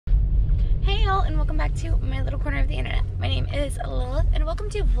all, and welcome back to my little corner of the internet. My name is Lilith, and welcome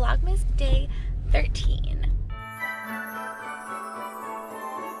to Vlogmas Day 13.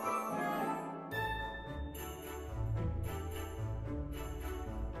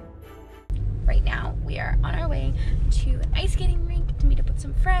 Right now, we are on our way to an ice skating rink to meet up with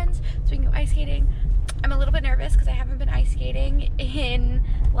some friends so we can go ice skating. I'm a little bit nervous because I haven't been ice skating in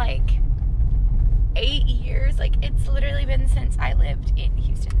like 8 years. Like, it's literally been since I lived in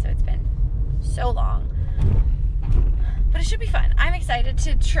Houston, so it's been so long. But it should be fun. I'm excited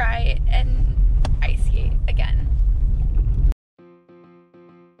to try and ice skate again.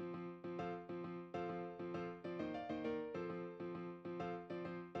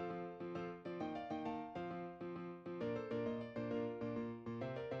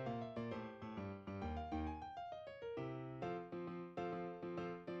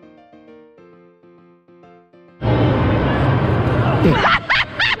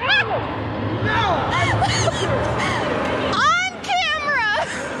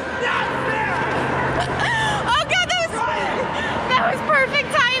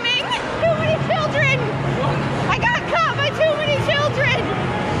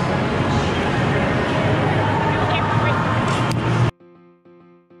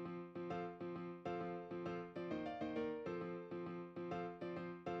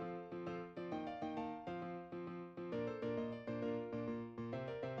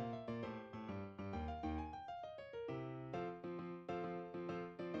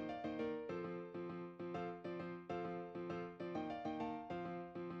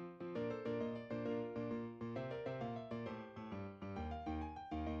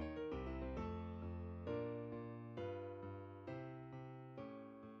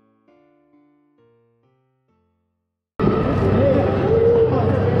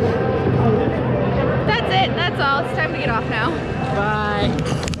 That's all. It's time to get off now.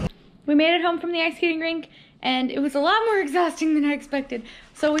 Bye. We made it home from the ice skating rink, and it was a lot more exhausting than I expected.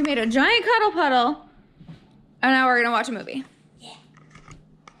 So we made a giant cuddle puddle, and now we're gonna watch a movie. Yeah.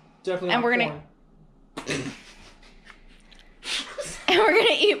 Definitely. And we're gonna and we're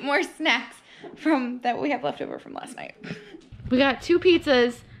gonna eat more snacks from that we have left over from last night. We got 2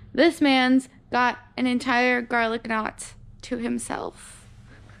 pizzas. This man's got an entire garlic knot to himself.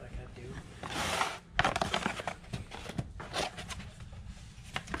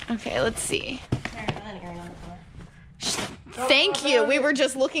 Okay, let's see. Thank you. We were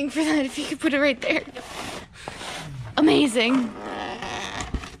just looking for that. If you could put it right there. Amazing.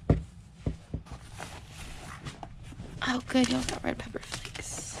 Oh, good. Y'all got red pepper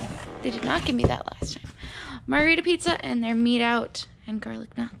flakes. They did not give me that last time. Margarita pizza and their meat out and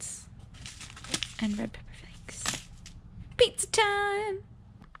garlic nuts and red pepper flakes. Pizza time.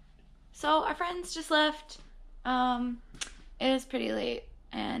 So our friends just left. It is pretty late.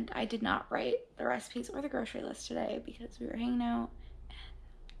 And I did not write the recipes or the grocery list today because we were hanging out.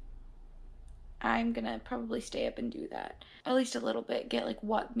 I'm gonna probably stay up and do that. At least a little bit, get like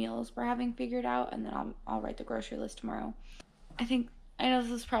what meals we're having figured out, and then I'll write the grocery list tomorrow. I know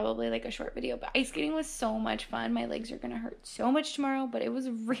this is probably like a short video, but ice skating was so much fun. My legs are gonna hurt so much tomorrow, but it was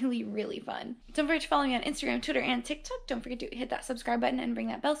really, really fun. Don't forget to follow me on Instagram, Twitter, and TikTok. Don't forget to hit that subscribe button and ring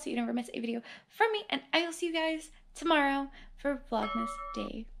that bell so you never miss a video from me, and I will see you guys tomorrow for Vlogmas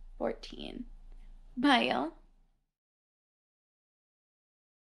Day 14. Bye, y'all.